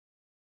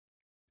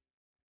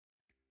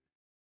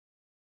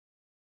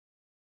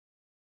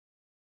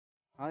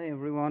Hi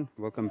everyone,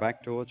 welcome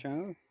back to our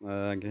channel.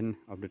 Again,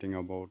 updating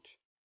about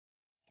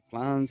the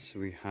plants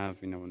we have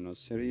in our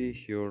nursery.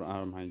 Here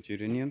are my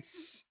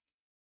geraniums.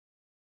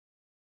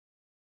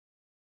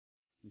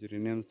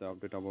 Geraniums, the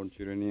update about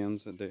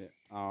geraniums. They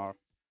are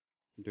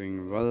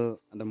doing well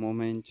at the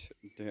moment.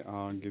 They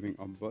are giving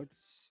up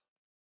buds.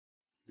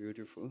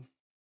 Beautiful.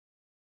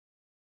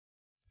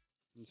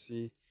 You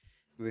see,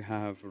 we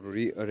have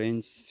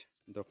rearranged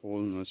the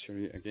whole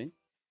nursery again,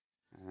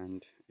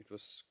 and it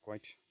was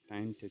quite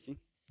time taking.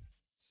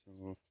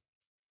 So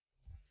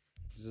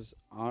these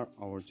are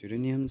our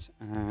geraniums,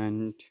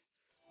 and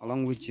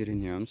along with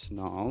geraniums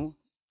now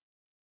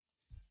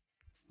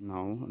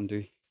on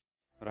the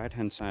right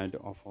hand side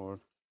of our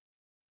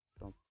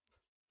top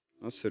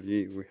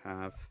nursery we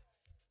have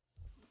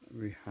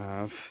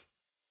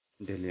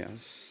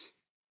dahlias.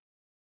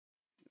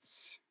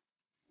 Yes.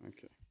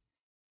 Okay,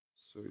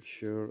 so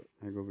here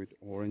I go with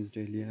orange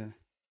dahlia.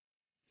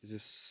 This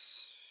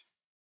is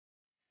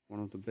one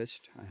of the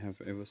best I have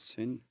ever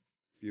seen.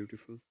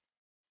 Beautiful,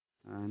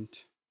 and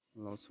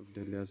lots of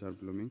dahlias are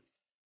blooming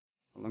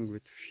along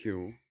with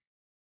few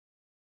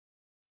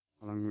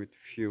along with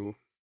few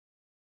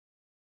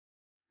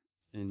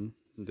in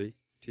the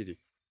TD.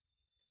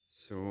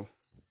 So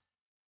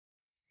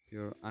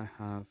here I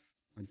have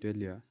a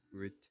dahlia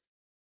with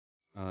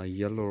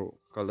yellow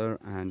color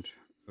and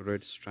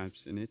red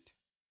stripes in it.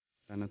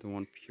 Another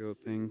one pure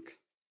pink.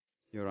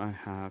 Here I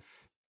have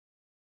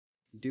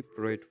deep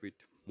red with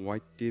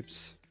white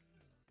tips,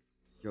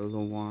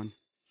 yellow one.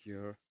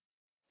 Here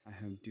I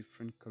have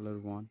different color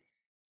one,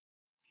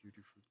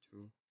 beautiful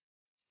too.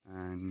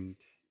 And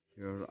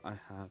here I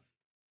have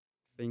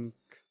pink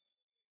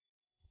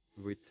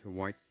with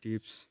white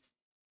tips.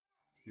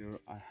 Here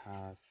I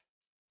have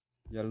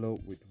yellow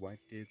with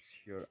white tips.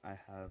 Here I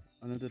have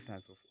another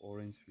type of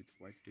orange with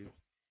white tips.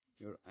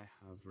 Here I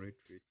have red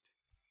with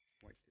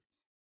white tips.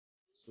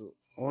 So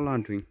all are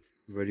doing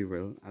very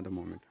well at the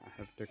moment. I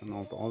have taken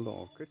out all the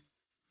orchid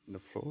on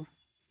the floor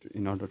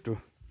in order to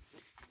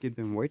keep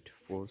them wet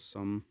for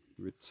some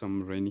with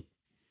some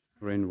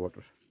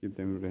rainwater. Give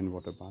them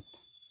rainwater bath.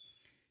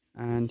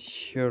 And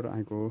here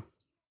I go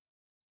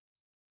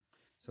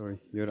with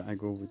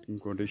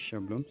Godetia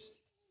blooms.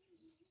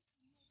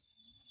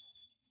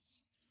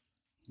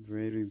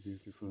 Very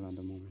beautiful at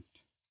the moment.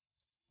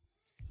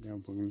 They are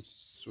blooming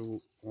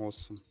so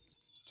awesome.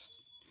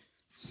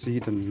 Just see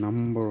the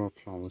number of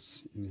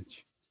flowers in it.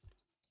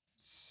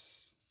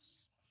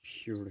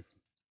 It's beautiful.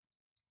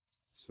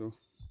 So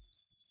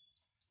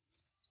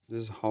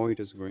this is how it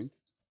is going.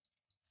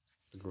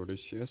 The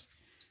Godetias.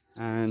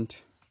 And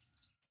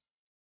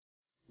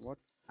what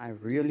I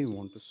really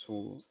want to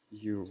show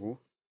you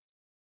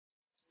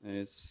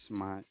is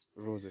my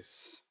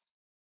roses.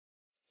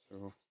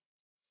 So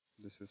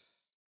this is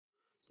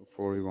the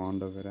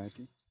Florivanda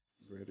variety,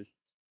 very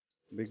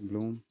big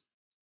bloom.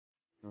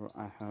 Here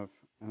I have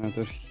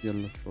another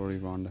yellow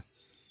Florivanda.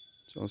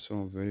 It's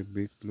also a very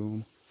big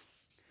bloom.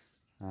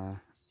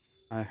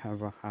 I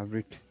have a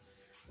hybrid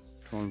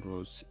tall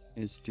rose,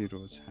 HT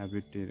rose,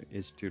 hybrid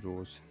HT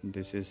rose.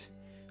 This is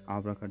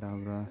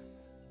Abracadabra.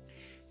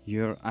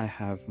 Here I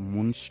have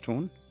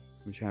moonstone,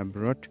 which I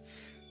brought,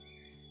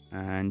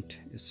 and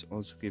it's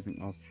also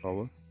giving off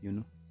flower.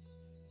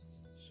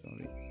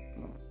 Sorry,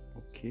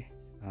 okay,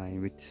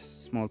 with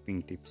small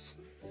pink tips,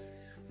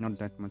 not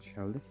that much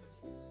healthy.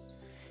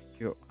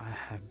 Here I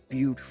have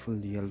beautiful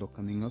yellow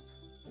coming up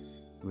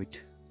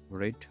with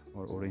red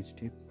or orange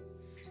tip.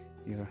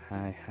 Here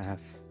I have,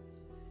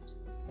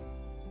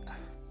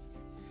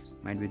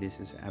 might be this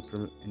is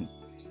April in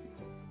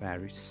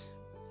Paris.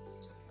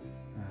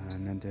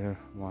 Another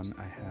one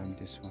I have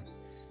this one,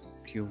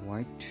 pure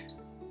white.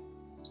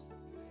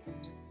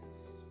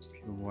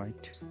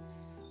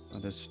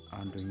 Others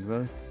are doing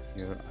well.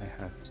 Here I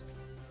have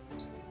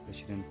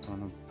President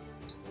Tono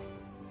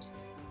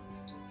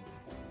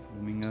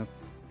blooming up.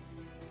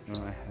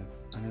 Here I have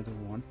another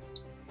one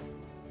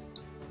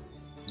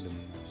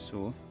blooming up.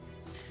 So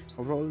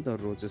overall the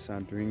roses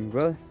are doing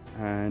well,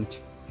 and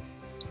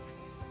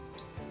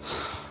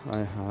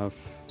I have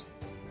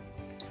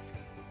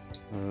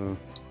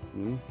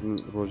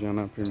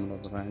Rosiana Primula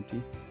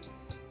variety.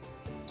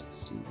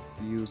 It's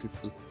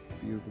beautiful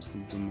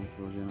bloom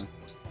of Rosiana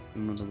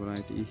Primula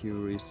variety.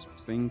 Here is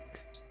pink,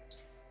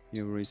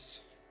 here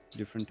is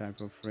different type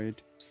of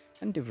red,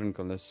 and different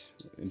colors,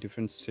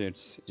 different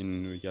shades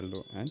in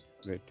yellow and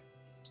red.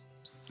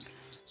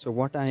 So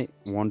what I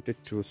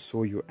wanted to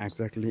show you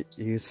exactly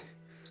is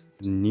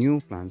the new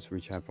plants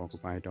which have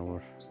occupied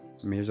our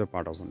major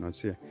part of our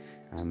nursery,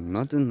 and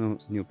not the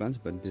new plants,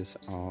 but these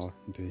are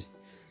the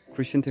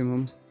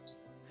Chrysanthemum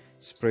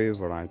spray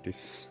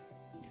varieties.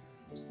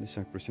 These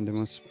are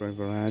Chrysanthemum spray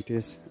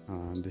varieties.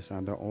 These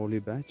are the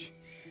olive batch,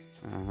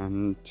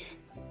 and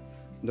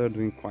they're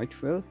doing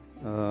quite well.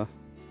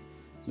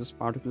 This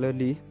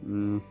particularly,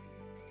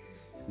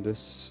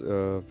 this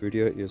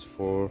video is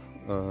for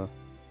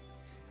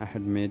I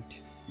had made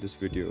this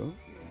video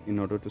in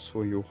order to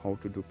show you how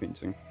to do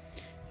pinching.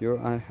 Here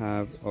I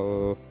have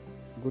a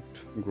good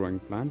growing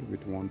plant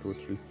with 1 2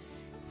 3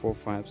 4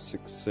 5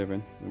 6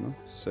 7,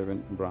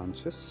 7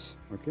 branches.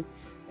 Okay,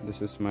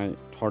 this is my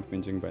third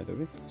pinching, by the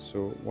way.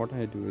 So what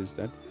I do is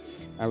that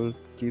I will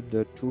keep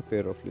the 2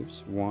 pair of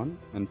leaves, 1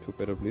 and 2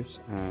 pair of leaves,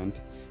 and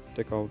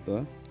take out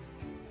the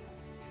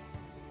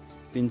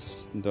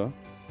pinch the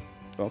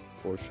top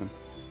portion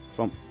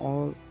from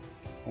all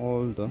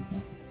the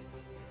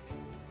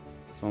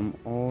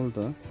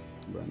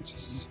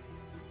branches.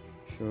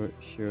 So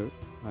here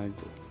I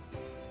go.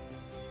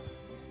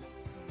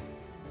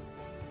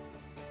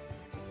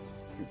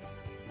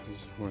 This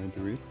is how I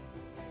do it.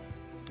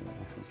 I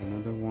have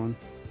another one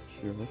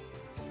here,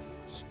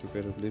 just 2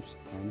 pair of leaves,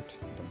 and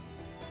done.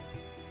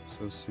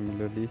 So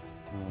similarly,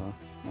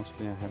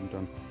 mostly I have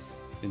done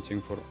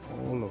pinching for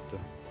all of the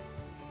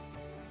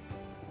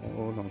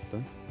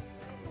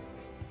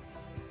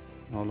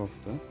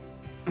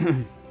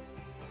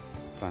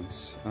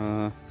plants.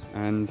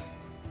 And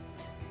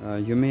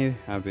you may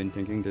have been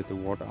thinking that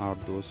what are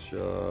those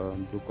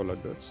blue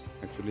colored dots.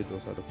 Actually,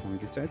 those are the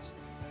fungicides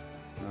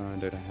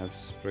that I have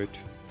sprayed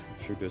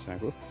a few days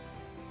ago.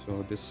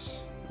 So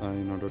this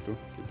in order to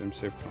keep them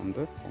safe from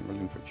the fungal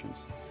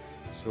infections.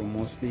 So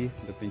mostly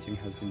the pinching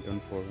has been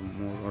done for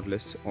more or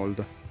less all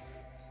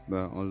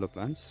the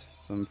plants.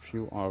 Some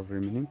few are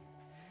remaining,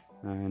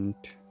 and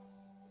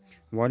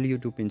while you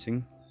do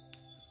pinching,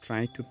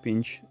 try to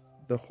pinch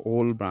the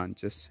whole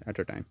branches at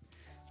a time,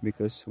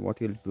 because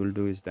what it will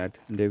do is that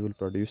they will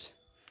produce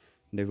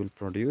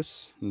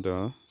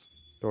the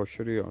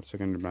tertiary or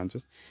secondary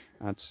branches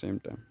at the same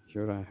time.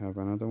 Here I have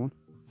another one.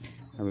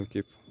 I will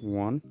keep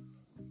one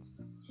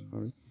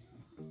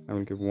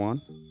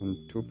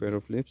and 2 pair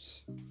of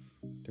leaves,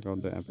 take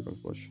out the apical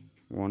portion.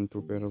 1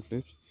 2 pair of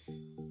leaves,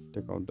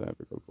 take out the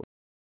apical portion.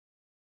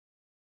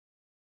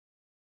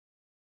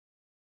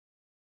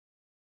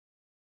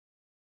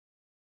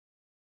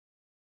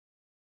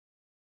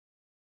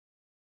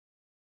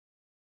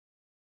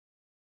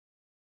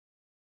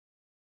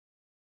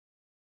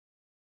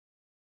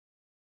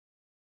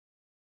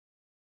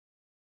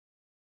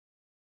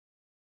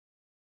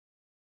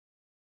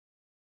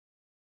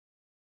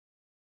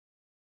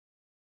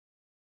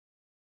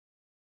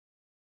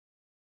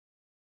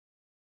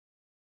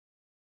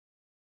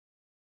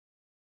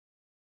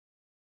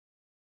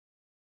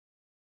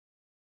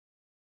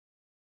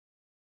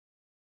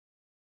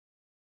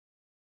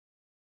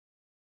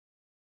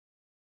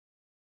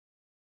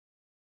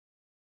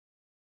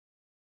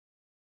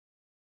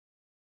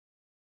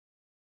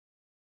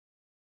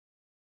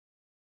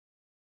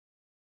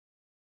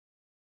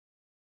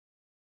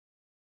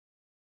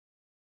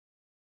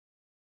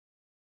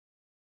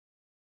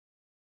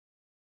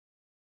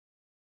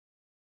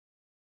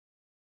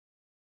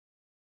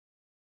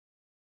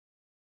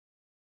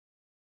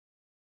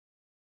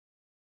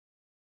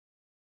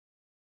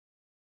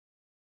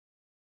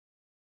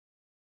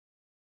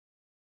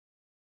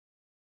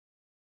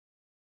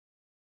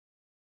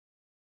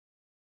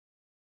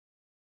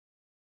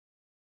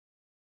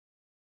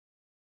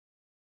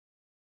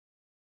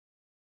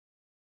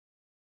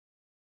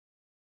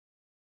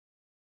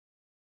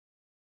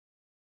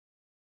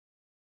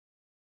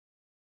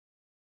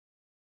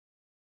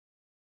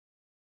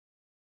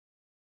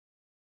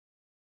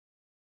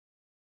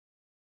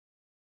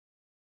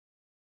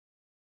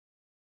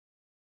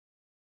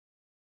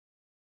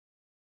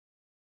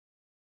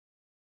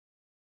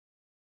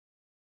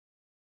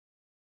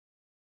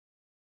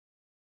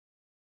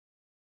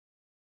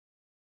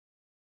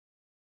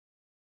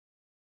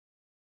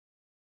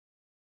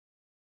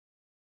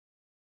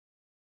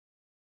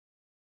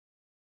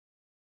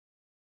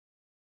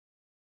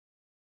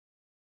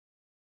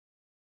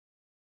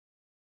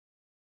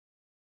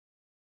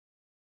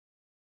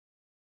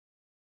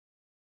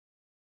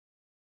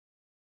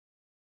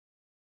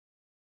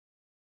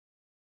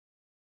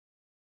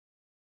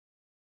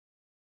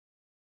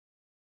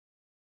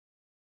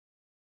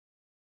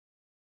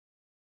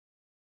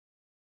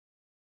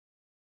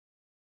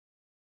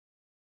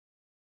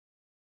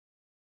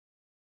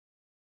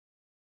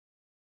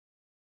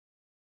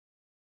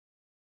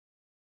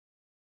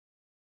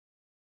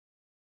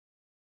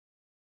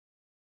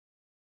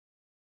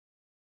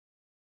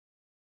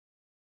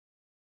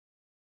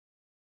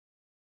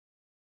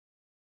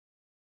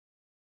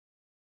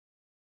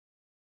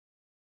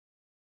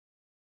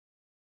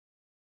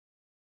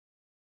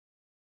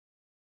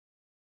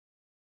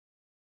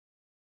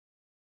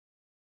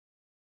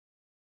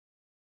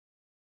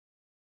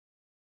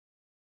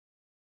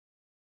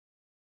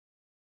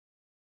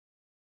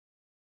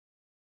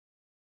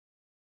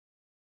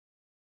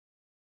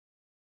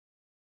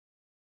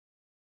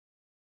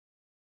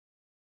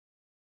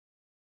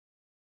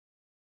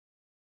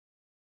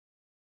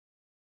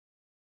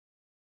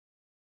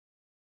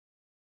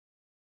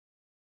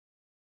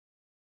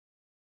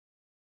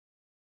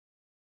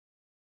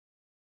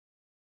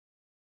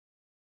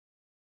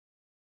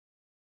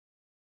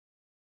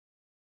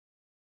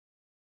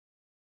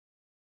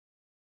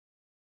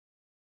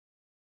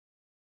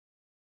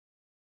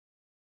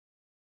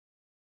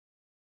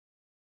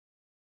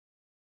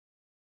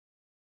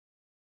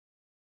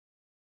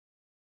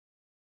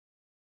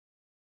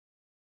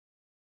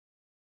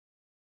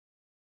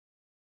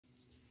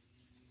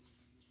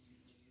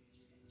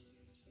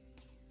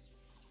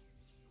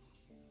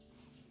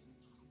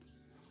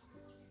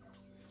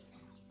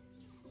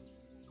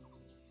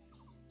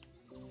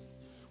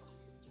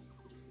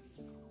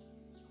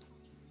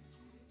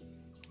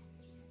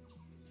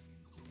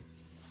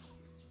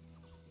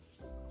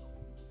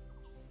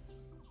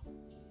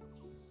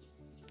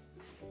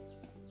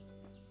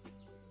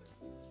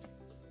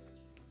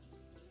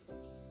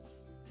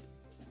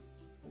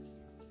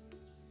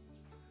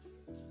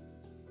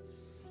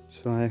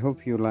 So I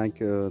hope you like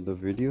the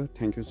video.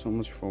 Thank you so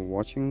much for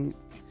watching,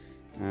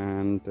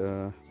 and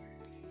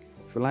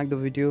if you like the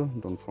video,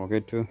 don't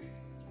forget to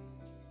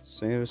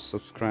share,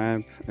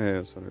 subscribe,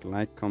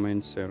 like,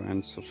 comment, share,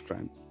 and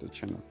subscribe to the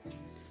channel.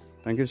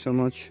 Thank you so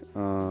much.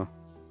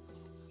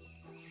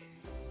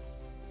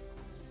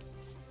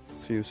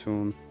 See you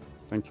soon.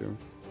 Thank you.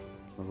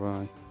 Bye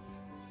bye.